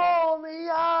 shakol,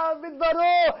 niyav,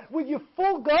 vidvaro, with your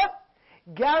full gut,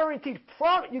 guaranteed,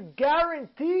 you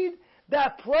guaranteed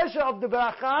that pleasure of the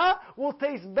bracha will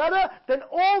taste better than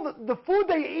all the food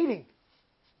that you're eating.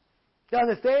 You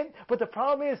understand? But the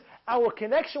problem is, our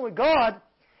connection with God,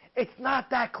 it's not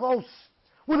that close.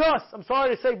 With us, I'm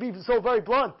sorry to say, be so very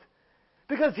blunt.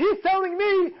 Because he's telling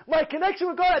me my connection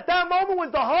with God at that moment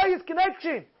was the highest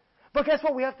connection. But guess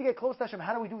what? We have to get close to Hashem.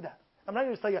 How do we do that? I'm not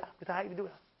going to tell you how you do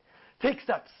that. Take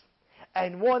steps.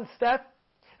 And one step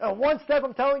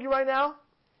I'm telling you right now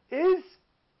is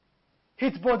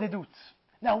Hitbodedut.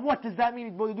 Now what does that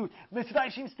mean, Hitbodedut?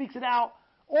 Mesilat Yesharim speaks it out.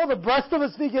 All the rest of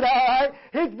us speak it out, right?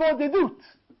 Hitbodedut.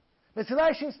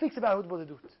 Mesilat Yesharim speaks about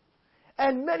Hitbodedut.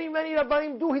 And many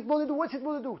Rabbanim do Hitbodedut. What's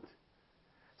Hitbodedut?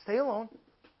 Stay alone.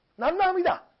 Not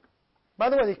Amidah. By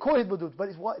the way, they call it Hitbodedut, but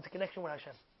it's what? It's a connection with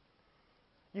Hashem.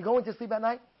 You go into sleep at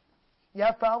night, you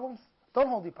have problems, don't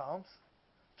hold your problems.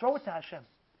 Throw it to Hashem.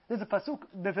 There's a pasuk,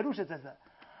 Beferush that says that.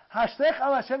 Hashtech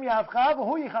al Hashem yahavcha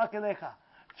v'hu yichak elecha.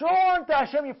 Throw on to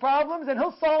Hashem your problems and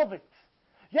He'll solve it.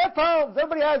 You have problems,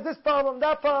 everybody has this problem,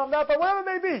 whatever it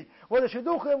may be. Whether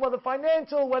shidduchim, whether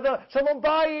financial, whether shalom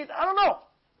bayit, I don't know.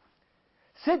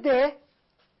 Sit there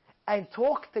and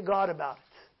talk to God about it.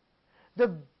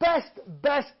 The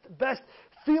best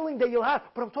feeling that you'll have.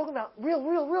 But I'm talking about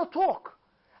real talk.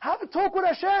 Have a talk with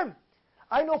Hashem.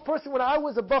 I know personally when I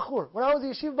was a bachur, when I was a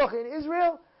yeshiva bachur in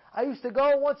Israel, I used to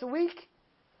go once a week.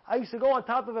 I used to go on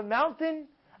top of a mountain.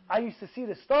 I used to see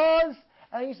the stars.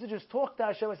 And I used to just talk to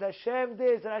Hashem. I said, Hashem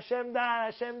this, and Hashem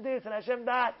that, Hashem this, and Hashem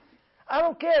that. I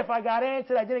don't care if I got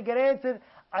answered, I didn't get answered.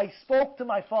 I spoke to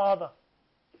my Father.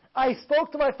 I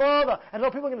spoke to my Father. And I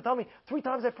know people are going to tell me, 3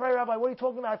 times I pray, Rabbi, what are you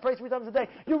talking about? I pray 3 times a day.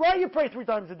 You're right, you pray 3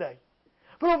 times a day.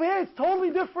 But over here, it's totally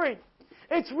different.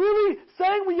 It's really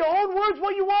saying with your own words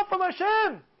what you want from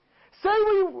Hashem. Say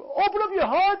when you open up your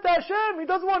heart to Hashem. He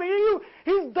doesn't want to hear you.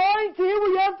 He's dying to hear what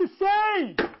you have to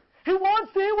say. He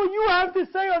wants to hear what you have to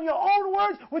say on your own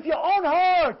words, with your own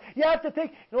heart. You have to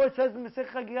take, you know what it says in Masech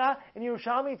Chagigah, in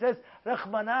Yerushalmi? It says,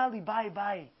 Rachmana libai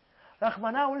bai.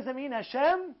 Rachmana, what does that mean?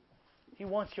 Hashem, He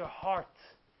wants your heart.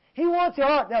 He wants your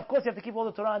heart. Now, of course, you have to keep all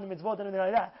the Torah and the mitzvot and everything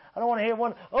like that. I don't want to hear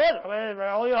one,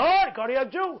 all your heart,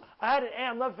 cardiac Jew.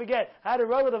 I'll never forget, I had a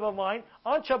relative of mine,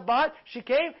 on Shabbat, she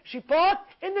came, she parked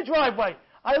in the driveway.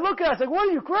 I look at her, I was like, what,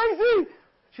 are you crazy?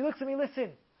 She looks at me,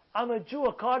 listen, I'm a Jew,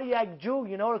 a cardiac Jew.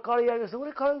 You know what a cardiac is? I said, what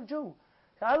a cardiac Jew?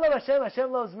 I love Hashem,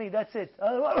 Hashem loves me, that's it.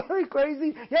 Are you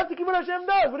crazy? You have to keep what Hashem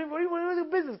does. What is your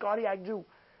business, cardiac Jew?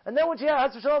 And then when she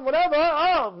has to show him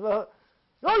whatever,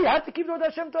 no, you have to keep what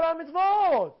Hashem Torah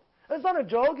mitzvot. It's not a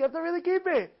joke, you have to really keep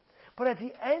it. But at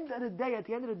the end of the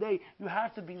day, you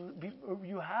have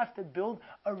to build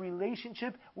a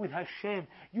relationship with Hashem.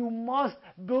 You must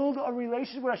build a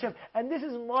relationship with Hashem. And this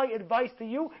is my advice to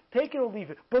you. Take it or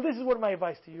leave it. But this is what my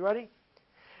advice to you. Ready?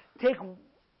 Take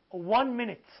 1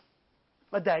 minute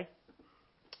a day.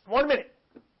 1 minute.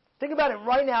 Think about it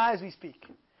right now as we speak.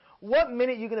 What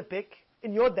minute you're going to pick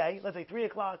in your day? Let's say 3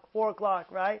 o'clock, 4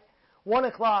 o'clock, right? 1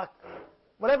 o'clock,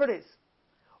 whatever it is.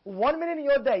 1 minute in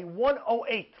your day,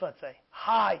 1:08, let's say.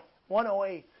 High,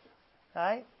 1:08.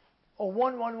 Right? Or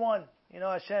 1:11. You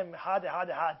know, Hashem, had.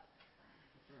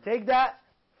 Take that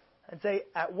and say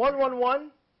at 1:11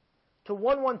 to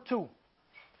 1:12.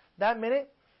 That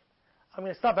minute, I'm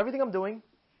going to stop everything I'm doing.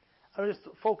 I'm going to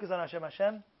just focus on Hashem.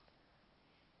 Hashem,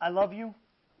 I love you.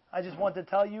 I just want to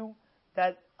tell you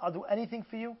that I'll do anything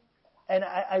for you. And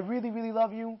I really, really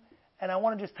love you. And I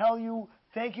want to just tell you,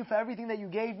 thank you for everything that you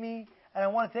gave me. And I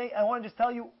want to just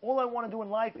tell you, all I want to do in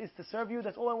life is to serve you.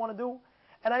 That's all I want to do.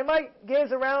 And I might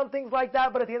gaze around things like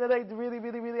that, but at the end of the day, really,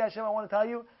 really, really, Hashem, I want to tell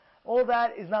you, all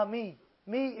that is not me.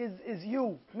 Me is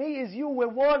you. Me is you. We're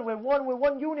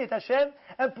one unit, Hashem.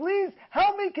 And please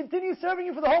help me continue serving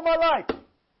you for the whole of my life.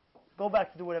 Go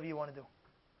back to do whatever you want to do.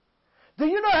 Do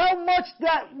you know how much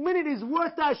that minute is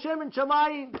worth to Hashem and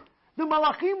Shamayim? The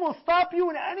Malachim will stop you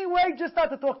in any way just not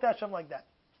to talk to Hashem like that.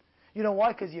 You know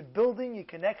why? Because you're building your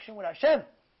connection with Hashem.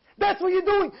 That's what you're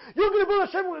doing. You're going to build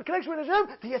a connection with Hashem.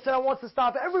 The Yetzirah wants to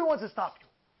stop. Everyone wants to stop you.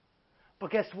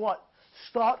 But guess what?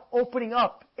 Start opening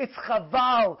up. It's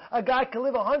chaval. A guy can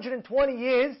live 120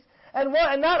 years and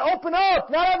not open up,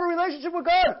 not have a relationship with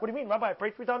God. What do you mean, Rabbi? I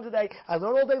pray 3 times a day. I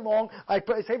learn all day long. I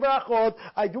say barachot.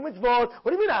 I do mitzvot.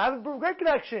 What do you mean? I have a great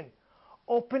connection.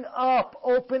 Open up.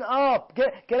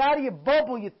 Get out of your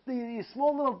bubble, your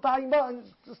small little tiny bubble,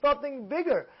 and start thinking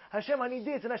bigger. Hashem, I need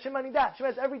this, and Hashem, I need that. Hashem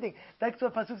has everything. That's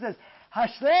what Pasuk says.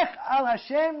 Hashlech al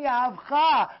Hashem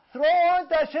yahavcha. Throw on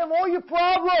to Hashem all your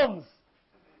problems.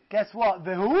 Guess what?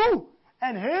 Vehu,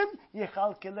 and Him,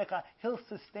 yechal kelecha. He'll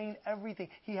sustain everything.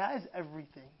 He has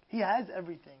everything.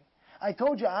 I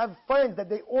told you, I have friends that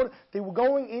they were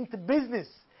going into business.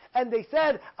 And they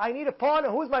said, I need a partner.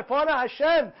 Who's my partner?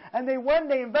 Hashem. And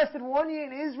they invested 1 year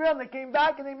in Israel, and they came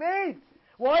back and they made.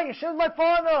 Why? Hashem's my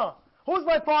partner. Who's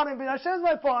my partner? Hashem's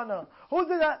my partner. Who's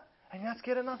that? And you're not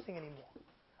scared of nothing anymore.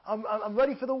 I'm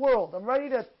ready for the world. I'm ready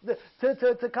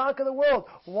to conquer the world.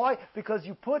 Why? Because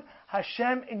you put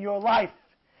Hashem in your life.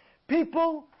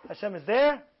 People, Hashem is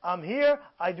there. I'm here.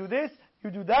 I do this.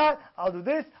 You do that. I'll do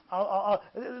this.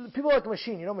 People are like a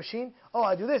machine. You know, machine. Oh,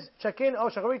 I do this. Check in. Oh,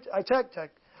 shakarit. I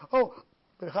check. Oh,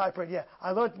 I prayed. Yeah,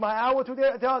 I learned my hour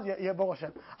today. Yeah, Baruch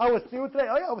Hashem. I was new today.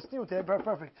 Oh yeah, I was new today.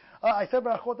 Perfect. I said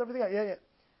barachot, everything. Yeah.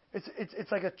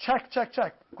 It's like a check.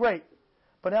 Great.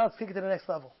 But now let's take it to the next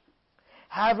level.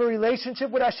 Have a relationship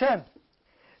with Hashem.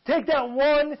 Take that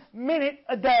 1 minute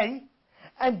a day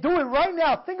and do it right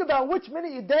now. Think about which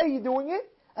minute a day you're doing it.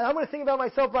 And I'm going to think about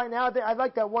myself right now. I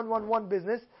like that 1-1-1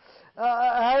 business.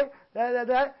 And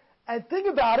think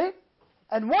about it.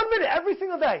 And 1 minute every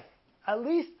single day. At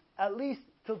least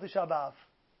till Tisha B'Av.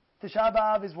 Tisha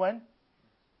B'Av is when?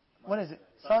 When is it?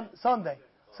 Sunday.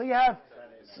 So you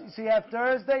have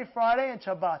Thursday, Friday, and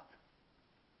Shabbat.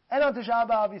 And on Tisha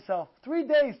B'Av yourself. 3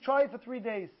 days. Try it for 3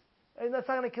 days. And that's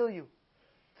not going to kill you.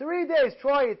 3 days.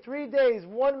 Try it. 3 days.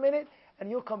 1 minute.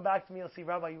 And you'll come back to me and you'll see,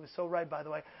 Rabbi, you were so right, by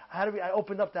the way. I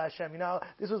opened up to Hashem. You know,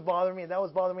 this was bothering me and that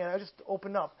was bothering me. And I just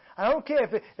opened up. I don't care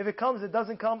if it comes, it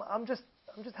doesn't come. I'm just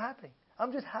happy.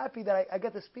 I'm just happy that I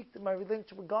get to speak to my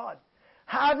relationship with God.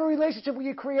 Have a relationship with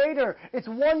your Creator. It's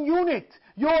one unit.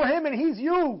 You're Him and He's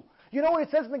you. You know what it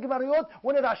says in the Gemara?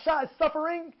 When a Rasha is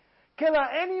suffering, ease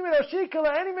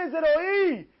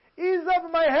up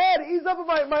in my head, ease up in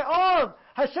my arm.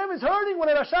 Hashem is hurting when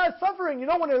a Rasha is suffering. You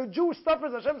know when a Jew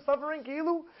suffers, Hashem is suffering,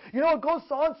 Kilu? You know it goes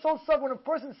on so suffer when a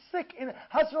person's sick in the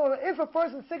hospital. If a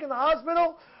person's sick in the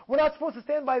hospital, we're not supposed to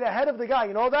stand by the head of the guy.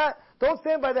 You know that? Don't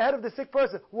stand by the head of the sick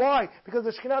person. Why? Because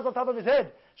the Shekhinah is on top of his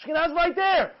head. Shekhinah is right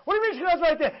there. What do you mean Shekhinah is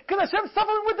right there? Because Hashem's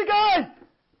suffering with the guy.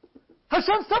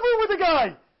 Hashem's suffering with the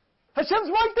guy. Hashem's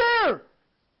right there.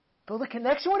 Build a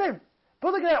connection with him.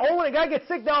 Build a connection. Oh, when a guy gets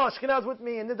sick, no, Shekhinah's with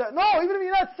me. And that. No, even if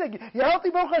you're not sick, you're healthy,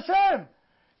 Baruch Hashem.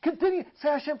 Continue. Say,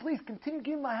 Hashem, please continue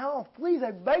giving my health. Please,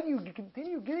 I beg you,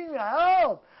 continue giving me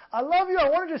health. I love you. I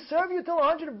wanted to serve you till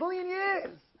 100 billion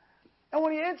years. And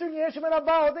when you answer Yeshem and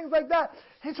Abba, things like that,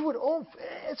 answer with oomph.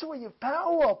 Answer with your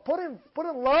power. Put in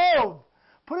love.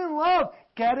 Put in love.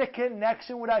 Get a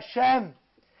connection with Hashem.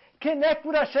 Connect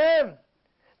with Hashem.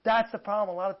 That's the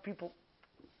problem. A lot of people.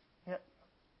 Yeah.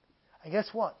 And guess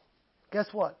what?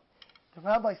 Guess what? The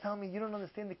rabbi's telling me, you don't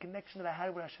understand the connection that I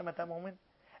had with Hashem at that moment.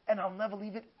 And I'll never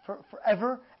leave it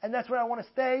forever. And that's where I want to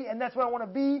stay. And that's where I want to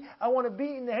be. I want to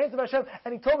be in the hands of Hashem.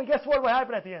 And he told me, guess what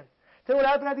happened at the end? Tell you what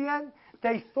happened at the end?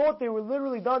 They thought they were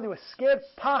literally done. They were scared.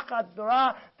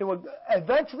 They were,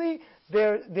 eventually,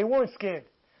 they weren't scared.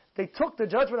 They took the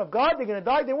judgment of God. They're going to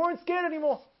die. They weren't scared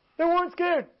anymore. They weren't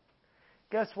scared.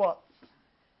 Guess what?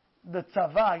 The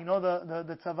tzava, you know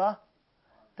the tzava?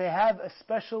 They have a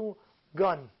special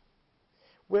gun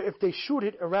where if they shoot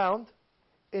it around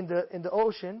in the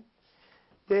ocean,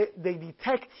 they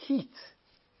detect heat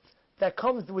that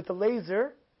comes with the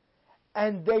laser,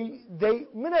 and they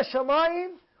min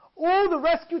hashamayim, all the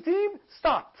rescue team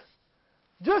stopped.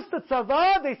 Just the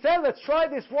tzava, they said, let's try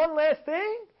this one last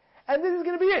thing, and this is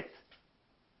going to be it.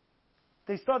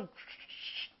 They started,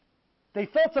 they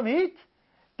felt some heat,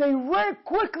 they ran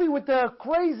quickly with the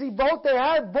crazy boat they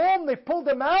had, boom, they pulled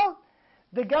them out.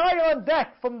 The guy on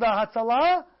deck from the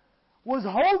Hatzalah was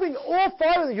holding all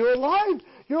five of them. You're alive!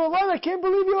 You're alive! I can't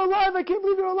believe you're alive! I can't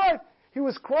believe you're alive! He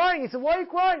was crying. He said, why are you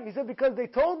crying? He said, because they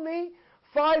told me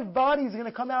 5 bodies are going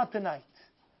to come out tonight.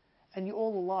 And you're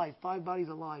all alive. 5 bodies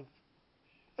alive.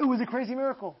 It was a crazy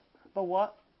miracle. But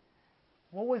what?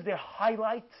 What was their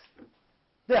highlight?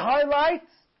 Their highlight?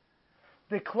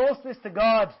 The closeness to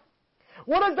God.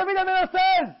 What does David HaMelech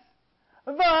says?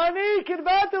 V'ani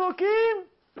kirvat Elokim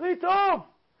litov.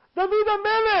 David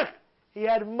HaMelech. He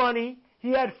had money.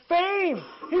 He had fame.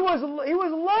 He was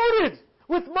loaded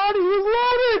with money. He was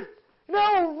loaded. You know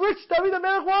how rich David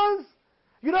HaMelech was?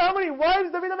 You know how many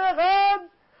wives David HaMelech had?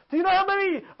 Do you know how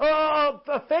many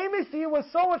famous? He was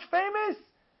so much famous.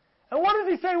 And what does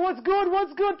he say? What's good?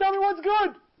 What's good? Tell me what's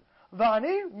good.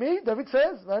 Vani, me, David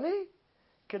says, Vani,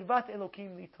 kirvat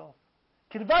Elokim litov.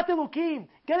 Kirvat Elokim,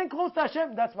 getting close to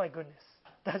Hashem, that's my goodness.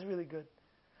 That's really good.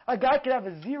 A guy could have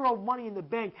a zero money in the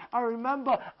bank. I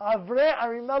remember, I'll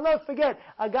never forget,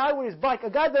 a guy with his bike, a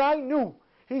guy that I knew.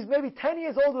 He's maybe 10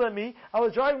 years older than me. I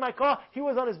was driving my car, he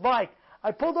was on his bike.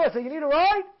 I pulled over, I said, you need a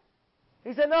ride?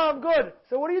 He said, no, I'm good.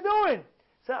 So what are you doing?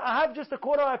 So I have just a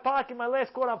quarter in my pocket. My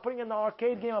last quarter I'm putting in the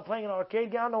arcade game. I'm playing an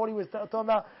arcade game. I don't know what he was talking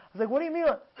about. I was like, what do you mean?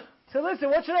 He said, listen,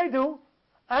 what should I do?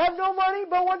 I have no money,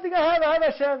 but one thing I have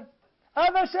Hashem. I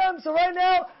have Hashem. So right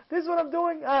now, this is what I'm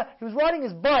doing. He was riding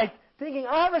his bike, thinking,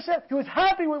 I have Hashem. He was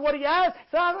happy with what he has.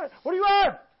 He said, what do you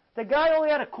have? The guy only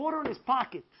had a quarter in his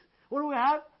pocket. What do we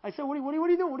have? I said, what do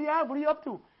you do? What do you have? What are you up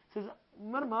to? He says,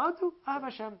 I have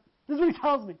Hashem. This is what he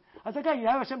tells me. I said, okay, you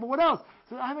have Hashem, but what else? He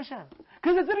says, I have Hashem.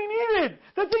 Because that's what he needed.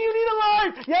 That's what you need in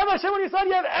life. You have Hashem when you start,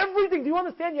 you have everything. Do you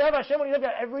understand? You have Hashem when you have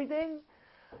everything.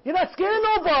 You're not scared of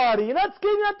nobody. You're not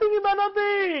scared. You're not thinking about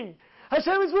nothing.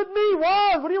 Hashem is with me.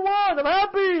 What? What do you want? I'm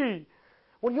happy.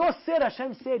 When you're sad,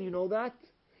 Hashem sad. You know that?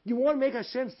 You want to make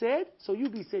Hashem sad? So you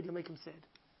be sad. You'll make him sad.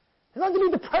 There's nothing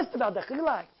to be depressed about that.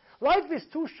 Life is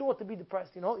too short to be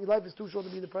depressed. You know, your life is too short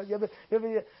to be depressed.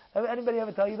 Anybody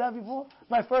ever tell you that before?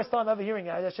 My first time ever hearing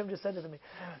it. Hashem just said it to me.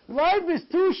 Life is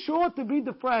too short to be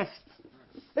depressed.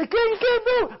 You can't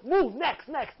do. Move. Next.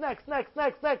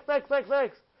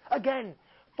 Again,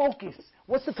 focus.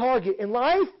 What's the target in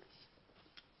life?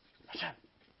 Hashem.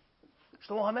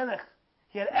 Shlomo HaMelech.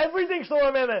 He had everything,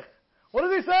 Shlomo HaMelech. What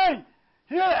does he say?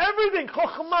 He had everything.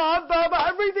 Chokhmah, Baba,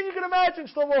 everything you can imagine,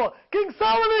 Shlomo. King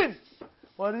Solomon.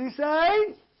 What did he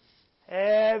say?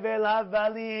 Hevel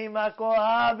havalim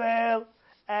hakohavel.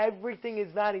 Everything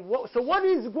is vanity. So what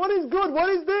is good? What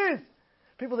is this?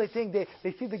 People, they think they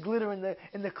see the glitter in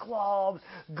the clubs,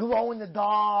 glow in the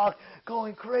dark,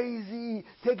 going crazy,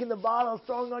 taking the bottles,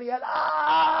 throwing on your head,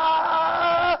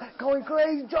 going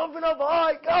crazy, jumping up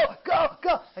high,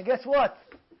 go. And guess what?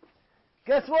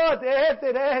 After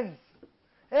it ends.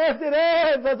 After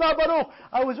that,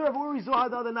 I was with Uri Zohar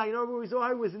the other night. You know, Uri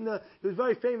Zohar was he was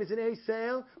very famous in a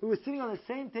sale. We were sitting on the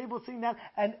same table, sitting down,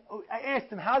 and I asked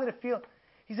him, how did it feel?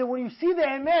 He said, when you see the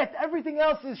emet, everything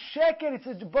else is sheker. It's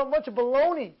a bunch of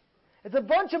baloney. It's a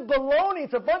bunch of baloney.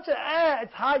 It's a bunch of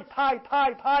it's hype.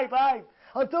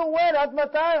 Until when?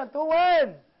 Until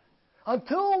when?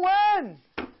 Until when?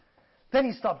 Then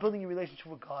you start building a relationship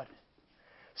with God.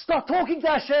 Start talking to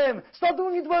Hashem. Start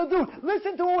doing Hitbodedut.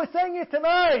 Listen to what we're saying here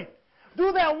tonight.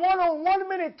 Do that 1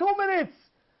 minute, 2 minutes.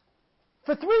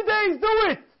 For 3 days, do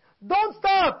it. Don't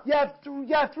stop. You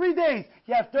have 3 days.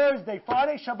 You have Thursday,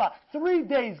 Friday, Shabbat. 3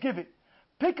 days, give it.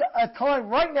 Pick a time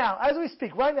right now, as we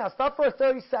speak, right now. Stop for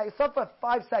 30 seconds. Stop for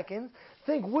 5 seconds.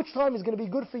 Think which time is going to be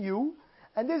good for you.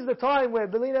 And this is the time where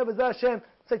Belina B'ezras Hashem,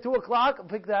 say 2 o'clock,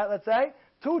 pick that, let's say.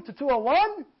 2 to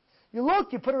 2:01. You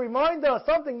look, you put a reminder or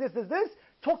something, this.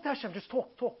 Talk to Hashem. Just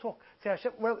talk. Say,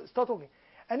 Hashem, start talking.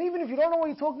 And even if you don't know what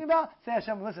you're talking about, say,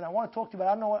 Hashem, listen, I want to talk to you, but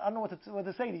I don't know what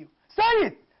to say to you. Say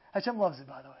it! Hashem loves it,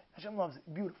 by the way. Hashem loves it.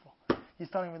 Beautiful. He's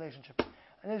starting a relationship.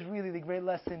 And this is really the great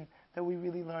lesson that we're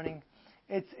really learning.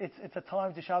 It's a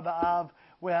time to Tisha B'Av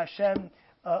where Hashem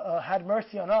had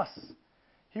mercy on us.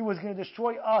 He was going to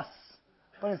destroy us.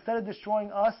 But instead of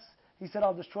destroying us, He said,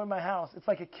 I'll destroy my house. It's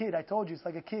like a kid. I told you, it's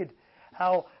like a kid.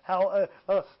 How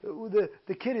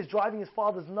the kid is driving his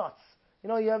father's nuts. You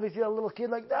know, you ever see a little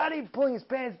kid like, Daddy, pulling his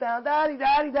pants down. Daddy.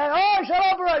 Oh, shut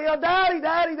up already. You know,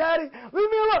 Daddy. Leave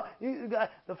me alone.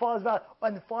 The father's about,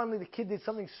 and finally the kid did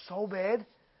something so bad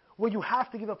where you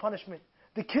have to give a punishment.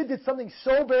 The kid did something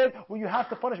so bad where you have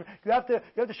to punish him. You have to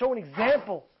show an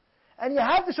example. And you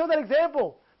have to show that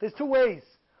example. There's 2 ways.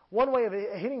 One way of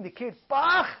hitting the kid,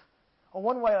 bach! Or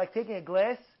one way like taking a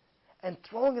glass and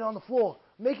throwing it on the floor,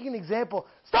 making an example.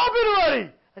 Stop it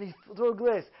already! And he threw a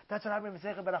glass. That's what happened in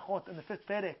Masechet Berachot in the 5th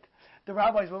Perek. The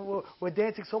rabbis were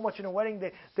dancing so much in a wedding.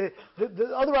 The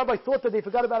other rabbis thought that they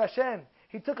forgot about Hashem.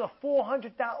 He took a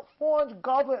 $400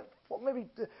 goblet, maybe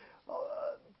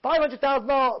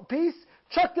 $500,000 piece,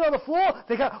 chucked it on the floor.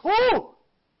 They got, oh!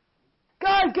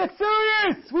 Guys, get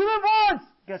serious! We live once!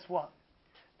 Guess what?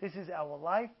 This is our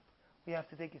life. We have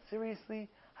to take it seriously.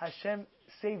 Hashem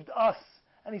saved us.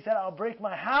 And He said, I'll break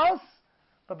my house,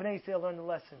 but Bnei Yisrael learned the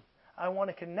lesson. I want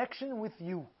a connection with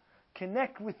you.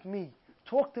 Connect with me.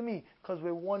 Talk to me, because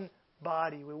we're one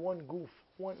body. We're one goof.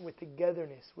 With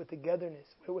togetherness.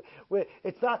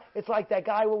 It's like that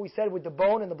guy what we said with the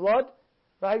bone and the blood.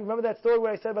 Right? Remember that story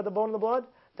where I said about the bone and the blood?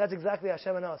 That's exactly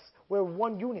Hashem and us. We're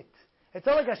one unit. It's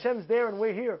not like Hashem's there and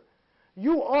we're here.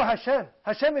 You are Hashem.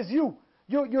 Hashem is you.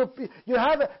 You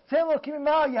have a Tzel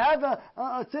Elokim, you have a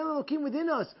Tzel Elokim within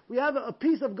us. We have a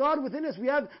piece of God within us. We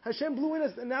have Hashem blew in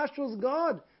us the nostrils of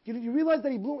God. You realize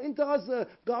that He blew into us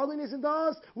godliness into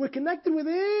us? We're connected with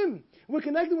Him.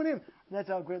 And that's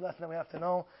our great lesson that we have to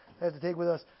know. We have to take with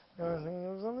us.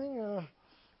 Something?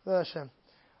 Hashem.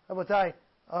 Rabotai,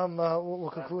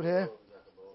 we'll conclude here.